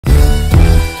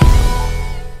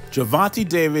Gervonta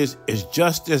Davis is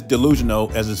just as delusional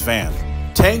as his fans.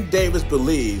 Tank Davis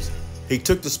believes he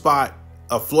took the spot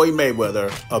of Floyd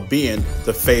Mayweather of being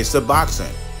the face of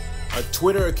boxing. A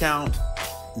Twitter account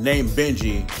named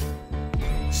Benji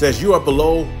says, "You are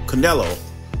below Canelo.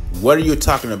 What are you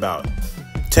talking about?"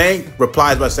 Tank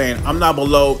replies by saying, "I'm not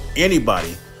below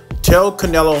anybody. Tell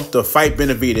Canelo to fight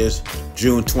Benavidaz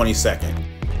June 22nd.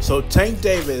 So Tank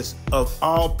Davis, of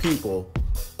all people,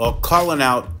 are calling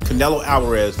out Canelo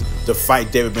Alvarez to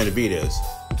fight David Benavidaz.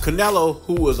 Canelo,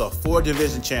 who is a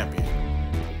 4-division champion.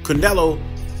 Canelo,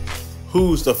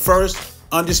 who's the first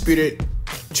undisputed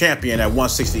champion at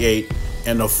 168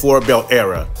 in the 4-belt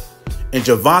era. And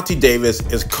Gervonta Davis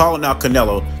is calling out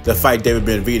Canelo to fight David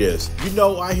Benavidaz. You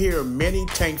know, I hear many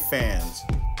Tank fans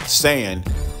saying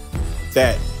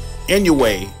that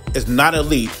Inoue is not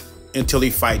elite until he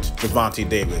fights Gervonta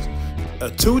Davis. A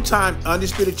 2-time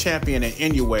undisputed champion in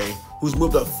Inoue who's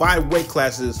moved up 5 weight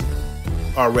classes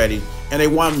already, and they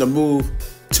want him to move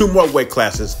 2 more weight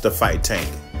classes to fight Tank.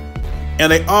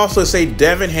 And they also say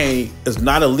Devin Haney is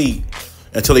not elite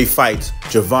until he fights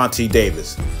Gervonta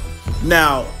Davis.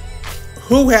 Now,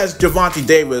 who has Gervonta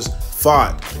Davis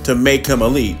fought to make him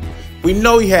elite? We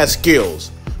know he has skills,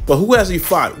 but who has he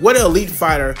fought? What elite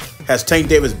fighter has Tank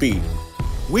Davis beat?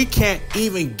 We can't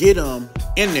even get him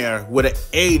in there with an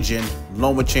aging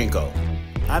Lomachenko.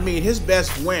 I mean, his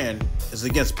best win is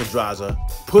against Pedraza.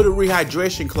 Put a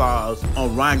rehydration clause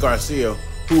on Ryan Garcia,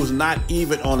 who's not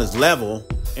even on his level.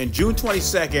 And June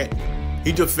 22nd,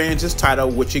 he defends his title,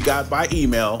 which he got by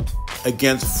email,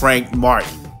 against Frank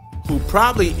Martin, who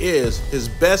probably is his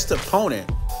best opponent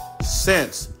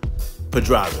since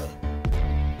Pedraza.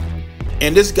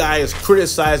 And this guy is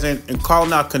criticizing and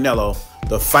calling out Canelo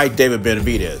to fight David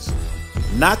Benavidaz.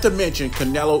 Not to mention,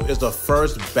 Canelo is the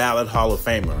first ballot Hall of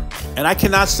Famer. And I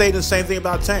cannot say the same thing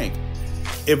about Tank.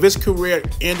 If his career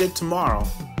ended tomorrow,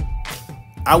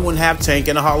 I wouldn't have Tank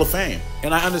in the Hall of Fame.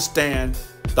 And I understand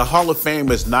the Hall of Fame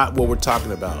is not what we're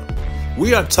talking about.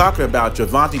 We are talking about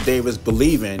Gervonta Davis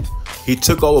believing he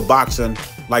took over boxing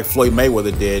like Floyd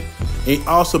Mayweather did. He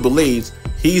also believes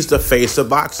he's the face of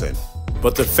boxing.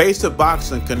 But the face of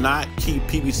boxing cannot keep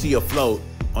PBC afloat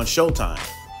on Showtime.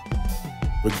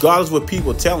 Regardless of what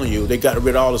people are telling you, they got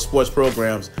rid of all the sports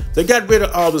programs. They got rid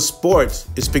of all the sports.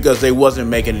 It's because they wasn't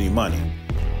making any money.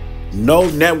 No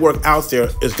network out there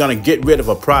is going to get rid of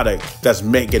a product that's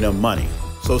making them money.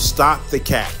 So stop the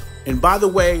cap. And by the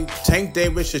way, Tank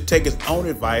Davis should take his own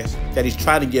advice that he's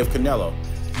trying to give Canelo.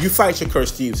 You fight Shakur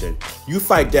Stevenson. You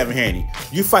fight Devin Haney.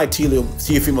 You fight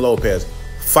Teofimo Lopez.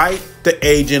 Fight the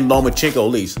aging Lomachenko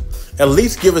at least. At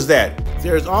least give us that.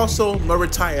 There's also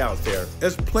Muratai out there.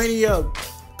 There's plenty of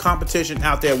competition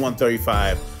out there at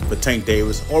 135 for Tank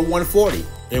Davis or 140.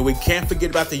 And we can't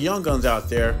forget about the young guns out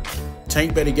there.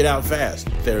 Tank better get out fast.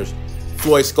 There's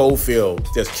Floyd Schofield.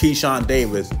 There's Keyshawn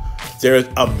Davis. There's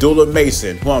Abdullah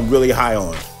Mason, who I'm really high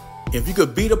on. If you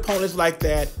could beat opponents like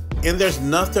that, and there's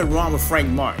nothing wrong with Frank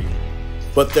Martin,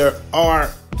 but there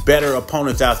are better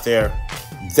opponents out there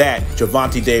that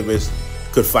Gervonta Davis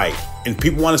could fight. And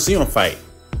people want to see him fight.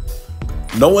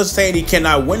 No one's saying he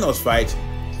cannot win those fights,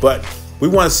 but we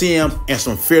want to see him in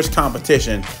some fierce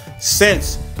competition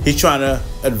since he's trying to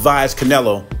advise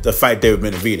Canelo to fight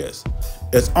David Benavidaz.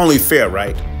 It's only fair,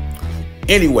 right?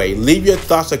 Anyway, leave your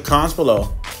thoughts or comments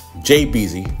below. Jay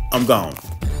Beezy, I'm gone.